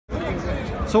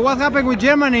So what happened with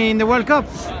Germany in the World Cup?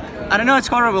 I don't know, it's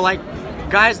horrible. Like,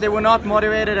 guys, they were not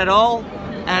motivated at all,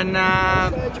 and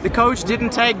the coach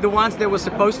didn't take the ones they were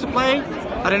supposed to play.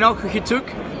 I don't know who he took,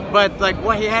 but like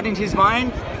what he had in his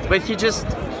mind, but he just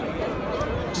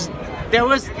there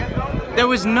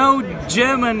was no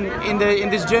German in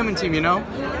this German team, you know?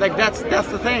 Like that's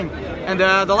the thing. And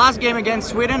the last game against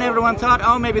Sweden, everyone thought,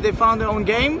 oh, maybe they found their own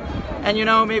game, and you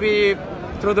know, maybe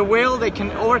through the will they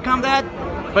can overcome that.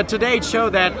 But today it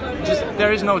showed that just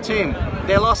there is no team.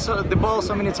 They lost the ball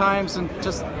so many times, and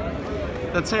just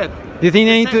that's it. Do you think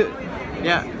they need to?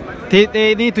 Yeah.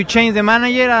 They need to change the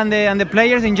manager and the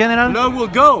players in general? Low will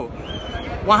go.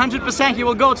 100% he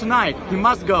will go tonight. He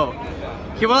must go.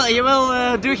 He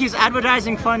will do his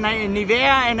advertising for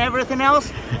Nivea and everything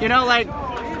else. You know, like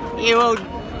he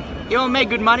will make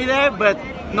good money there, but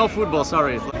no football.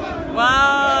 Sorry.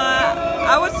 Well,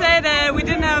 I would say that we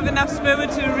didn't have enough spirit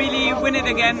to really win it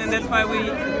again, and that's why we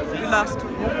lost.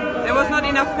 There was not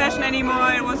enough passion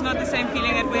anymore. It was not the same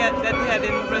feeling that we had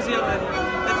in Brazil, and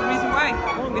that's the reason why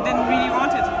we didn't really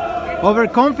want it.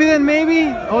 Overconfident, maybe?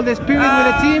 All the spirit with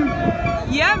the team?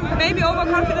 Yeah, maybe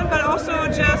overconfident, but also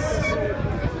just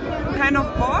kind of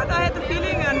bored. I had the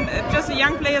feeling, and just the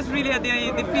young players really had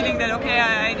the feeling that okay,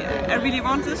 I really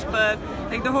want this, but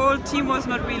like the whole team was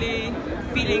not really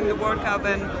feeling the World Cup,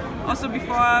 and also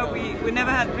before we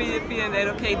never had really the feeling that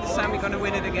okay, this time we're gonna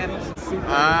win it again.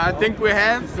 I think we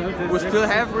still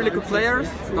have really good players,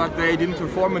 but they didn't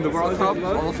perform in the World Cup,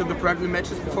 also the friendly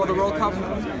matches before the World Cup.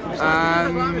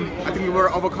 I think we were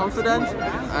overconfident,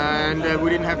 and we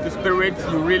didn't have the spirit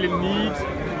you really need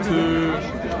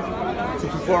to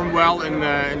perform well in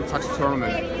such a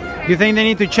tournament. Do you think they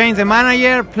need to change the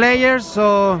manager, players,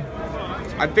 or?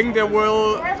 I think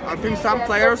some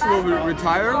players will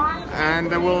retire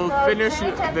and they will finish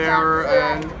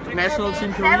their national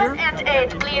team career.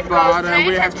 But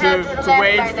we have to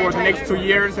wait for the next 2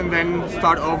 years and then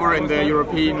start over in the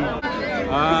European.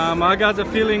 I got the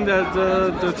feeling that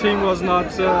the team was not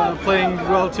playing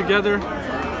well together,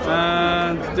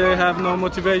 and they have no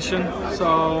motivation.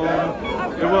 So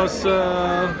it was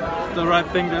the right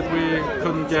thing that we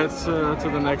couldn't get to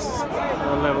the next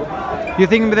level. You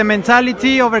think the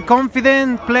mentality,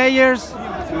 overconfident players?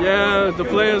 Yeah, the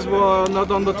players were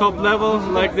not on the top level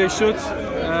like they should,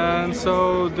 and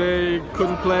so they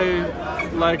couldn't play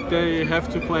like they have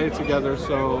to play together.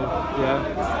 So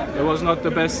yeah, it was not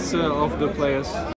the best of the players.